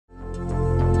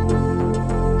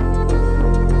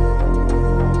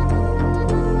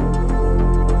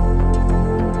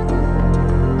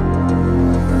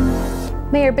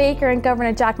Mayor Baker and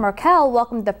Governor Jack Markell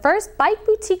welcomed the first bike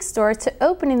boutique store to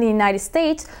open in the United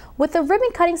States with a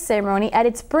ribbon-cutting ceremony at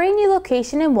its brand new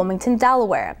location in Wilmington,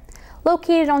 Delaware.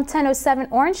 Located on 1007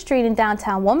 Orange Street in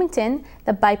downtown Wilmington,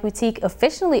 the bike boutique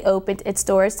officially opened its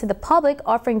doors to the public,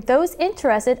 offering those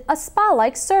interested a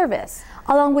spa-like service.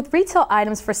 Along with retail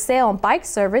items for sale and bike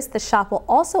service, the shop will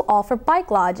also offer bike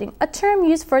lodging, a term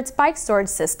used for its bike storage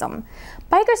system.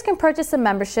 Bikers can purchase a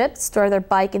membership, store their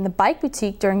bike in the bike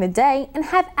boutique during the day, and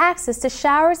have access to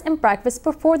showers and breakfast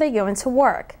before they go into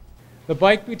work. The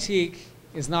bike boutique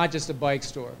is not just a bike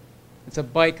store. It's a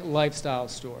bike lifestyle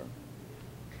store.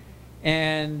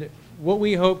 And what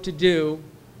we hope to do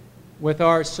with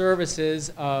our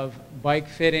services of bike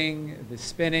fitting, the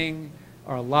spinning,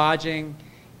 our lodging,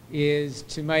 is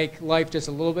to make life just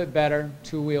a little bit better,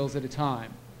 2 wheels at a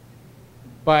time.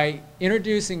 By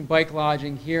introducing bike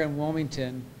lodging here in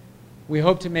Wilmington, we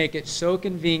hope to make it so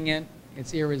convenient,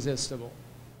 it's irresistible.